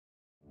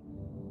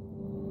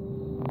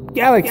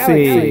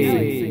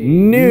Galaxy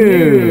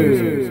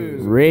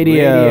News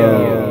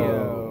Radio.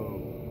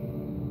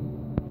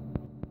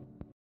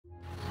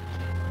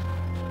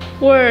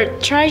 Where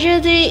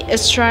tragedy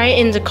strikes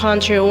in the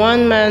country,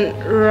 one man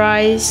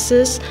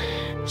rises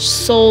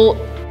soul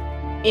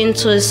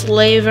into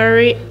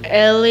slavery,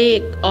 ally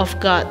of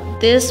God.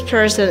 This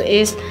person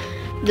is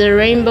the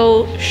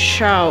Rainbow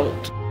Shroud.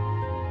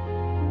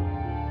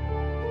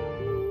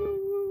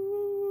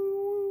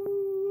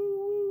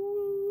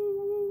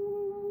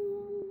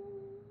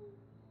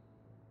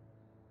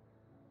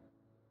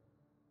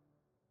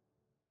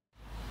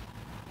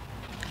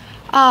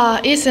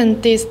 Ah,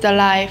 isn't this the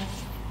life?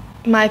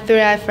 My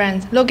three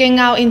friends, looking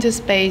out into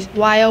space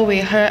while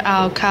we herd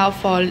our cow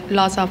for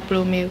lots of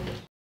blue milk.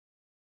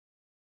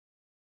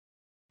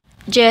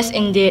 Yes,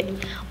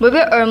 indeed. We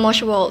will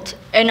almost world,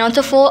 and not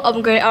to full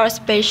upgrade our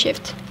spaceship.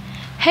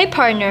 Hey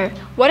partner,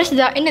 what is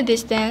that in the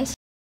distance?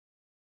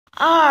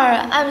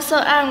 I'm so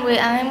angry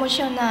and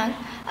emotional.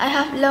 I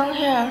have long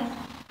hair.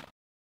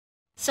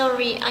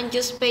 Sorry, I'm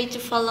just paid to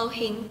follow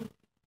him.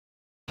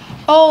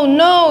 Oh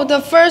no, the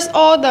first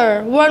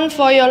order! Run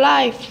for your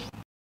life!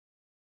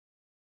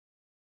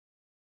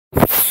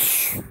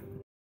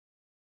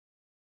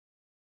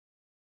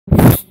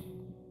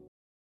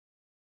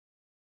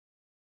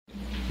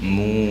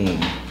 Moon,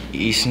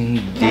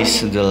 isn't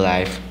this the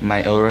life?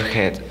 My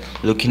overhead,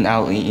 looking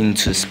out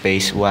into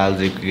space while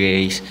the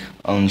grays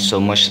own so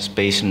much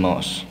space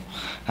moss.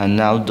 And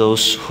now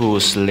those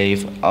who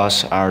slave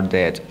us are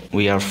dead.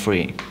 We are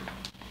free.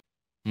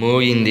 Moo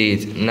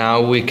indeed. Now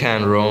we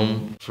can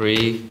roam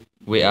free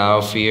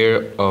without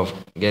fear of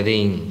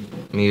getting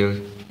milk.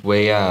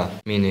 Wait a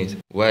minute.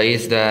 What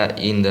is that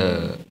in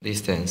the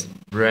distance?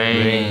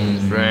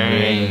 Brains,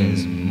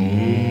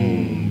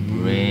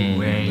 Moon,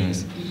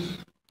 brains.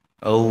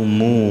 Oh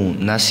Moo,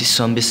 Nazi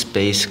zombie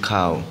space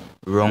cow,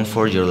 run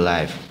for your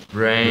life.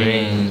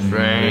 Brains, Moon,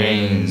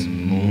 brains.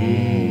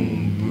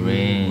 Moon,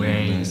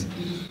 brains.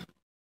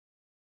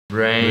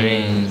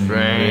 Moon,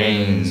 brains.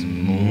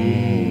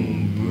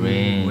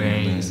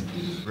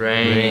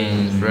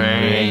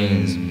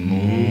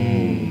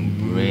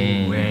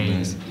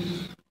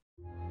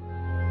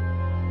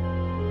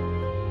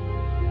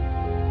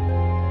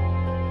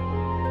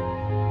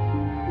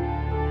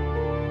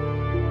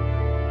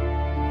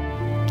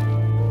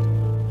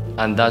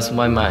 And that's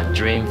my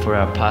dream for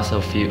the past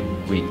few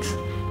weeks.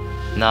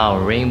 Now,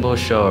 Rainbow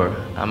Shroud,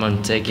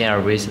 I'm taking a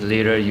risk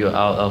leader you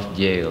out of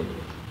jail.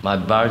 My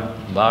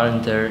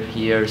bartender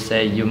here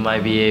said you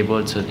might be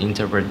able to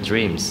interpret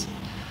dreams.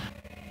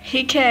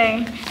 He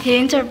can. He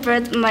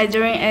interprets my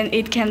dream and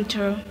it came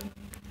true.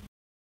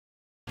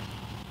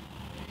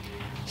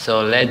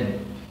 So let's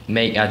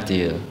make a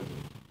deal.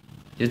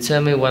 You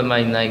tell me what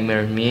my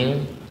nightmare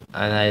mean,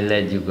 and I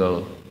let you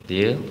go.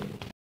 Deal?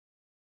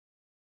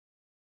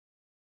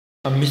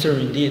 Mr.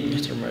 Indeed,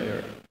 Mr.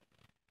 Mayor.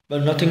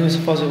 But nothing is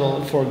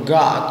possible for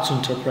God to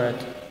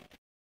interpret.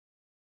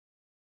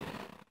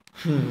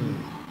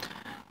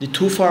 The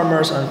two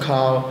farmers and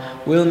cow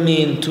will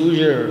mean 2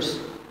 years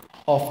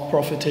of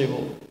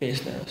profitable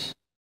business.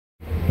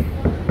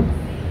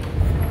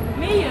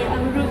 Mayor,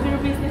 I'm sure your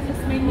business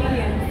has made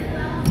millions.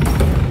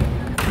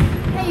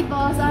 Hey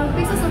boss, our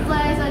business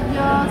supplies are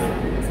just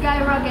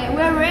skyrocket.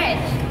 We're rich.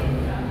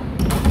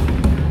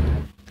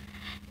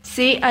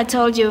 See, I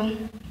told you.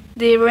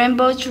 The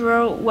Rainbow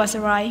Shroud was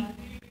right.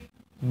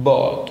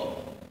 But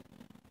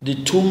the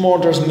two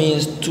murders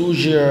means 2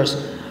 years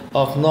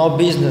of no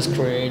business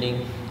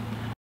creating.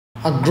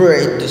 A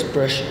great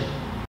depression.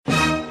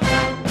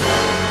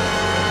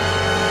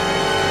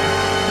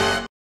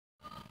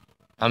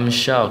 I'm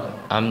shocked.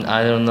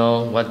 I don't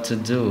know what to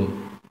do.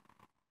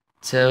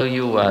 Tell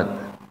you what,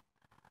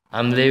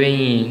 I'm living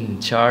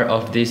in charge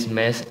of this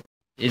mess.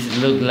 It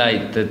looks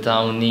like the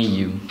town needs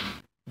you.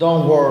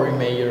 Don't worry,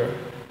 Mayor.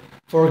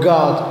 For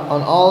God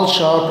and all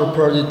shall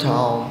prepare the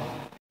town.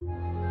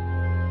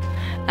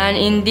 And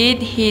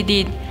indeed he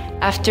did.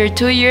 After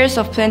 2 years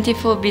of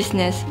plentiful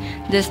business,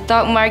 the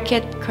stock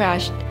market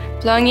crashed,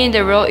 plunging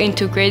the world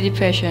into Great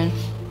Depression.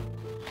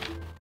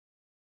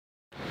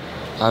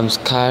 I'm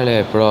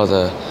scared,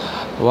 brother.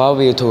 What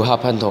will to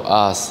happen to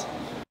us?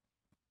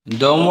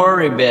 Don't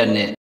worry,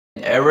 Bennett.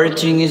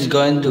 Everything is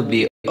going to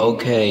be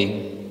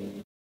okay.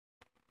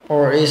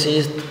 Or is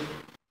it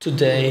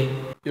today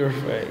your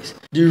face?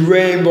 The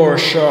Rainbow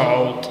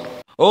Shroud.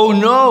 Oh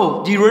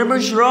no! The Rainbow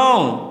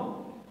Shroud!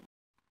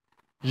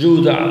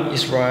 Judah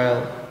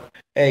Israel,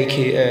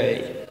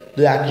 aka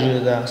Black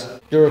Judas,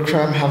 your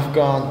crime have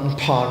gone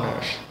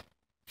unpunished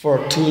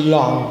for too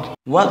long.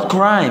 What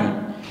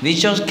crime? We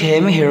just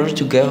came here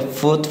to get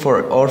food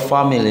for our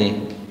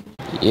family.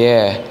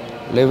 Yeah,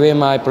 leaving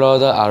my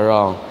brother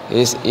alone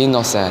is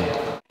innocent.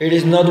 It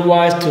is not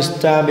wise to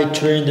stand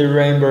between the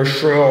Rainbow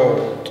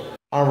Shroud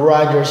and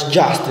righteous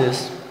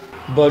justice.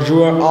 But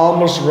you are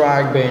almost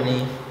right,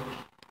 Benny.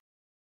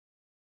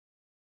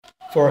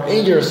 For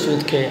in your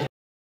suitcase,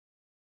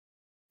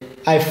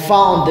 I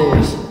found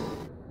this.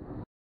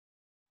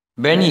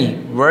 Benny,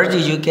 where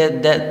did you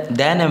get that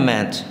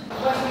dynamite?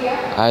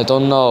 I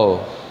don't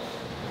know.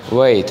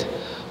 Wait,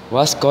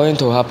 what's going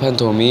to happen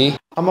to me?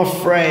 I'm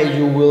afraid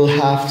you will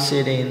have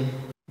sit in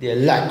the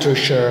electric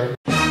chair.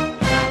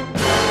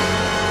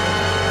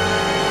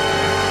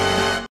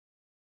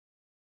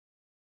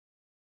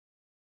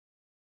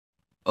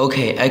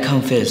 Okay, I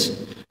confess.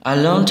 A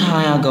long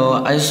time ago,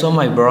 I saw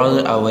my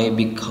brother away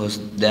because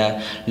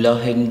Dad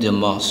loved him the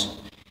most.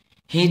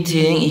 He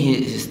thinks he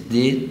is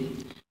dead.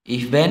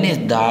 If Venice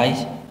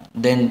dies,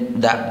 then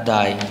Dad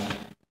dies.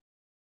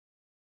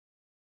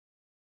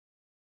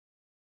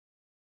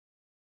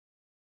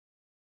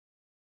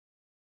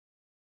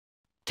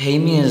 Tell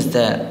me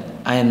instead,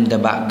 I am the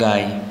bad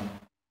guy.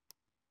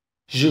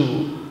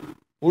 You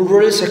would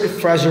really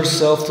sacrifice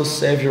yourself to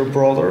save your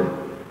brother?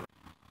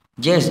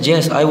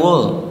 Yes, I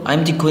will.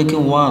 I'm the quicker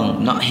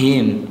one, not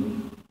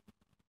him.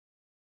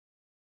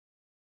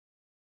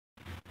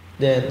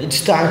 Then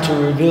it's time to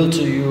reveal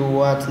to you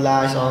what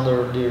lies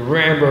under the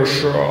Rainbow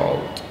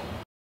Shroud.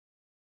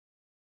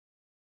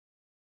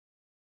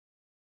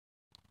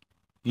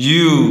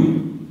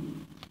 You!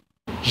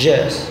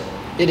 Yes,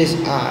 it is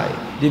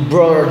I, the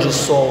brother you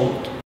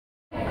sold.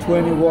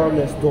 20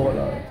 worthless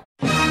dollars.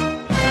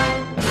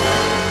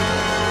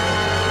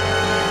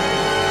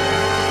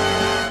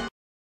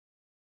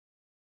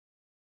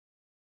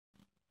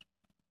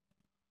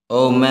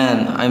 Oh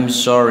man, I'm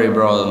sorry,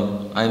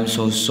 brother. I'm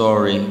so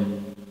sorry.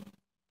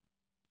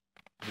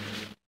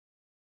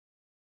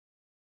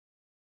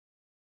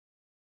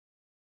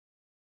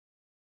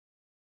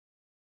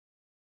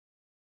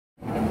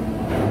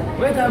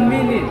 Wait a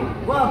minute.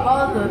 What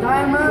about the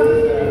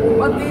diamond?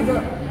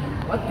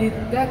 What did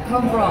that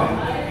come from?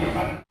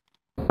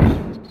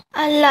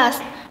 At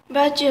last,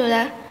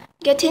 Bajula,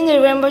 getting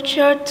the rainbow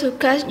shroud to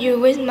catch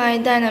you with my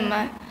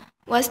dynamite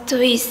was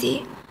too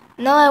easy.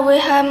 Now I will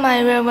have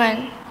my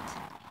revenge.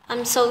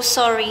 I'm so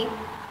sorry.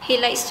 He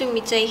likes to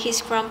imitate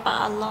his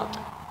grandpa a lot.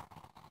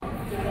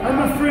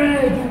 I'm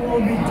afraid you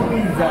won't be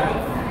doing that.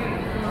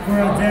 For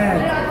a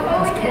dad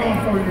has come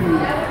for you,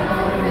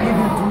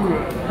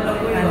 evildoer,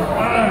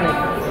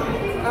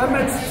 and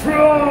I'm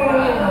strong.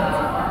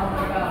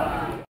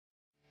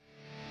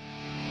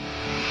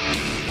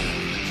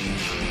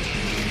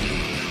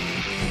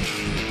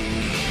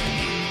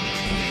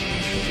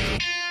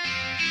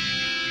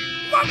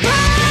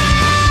 What?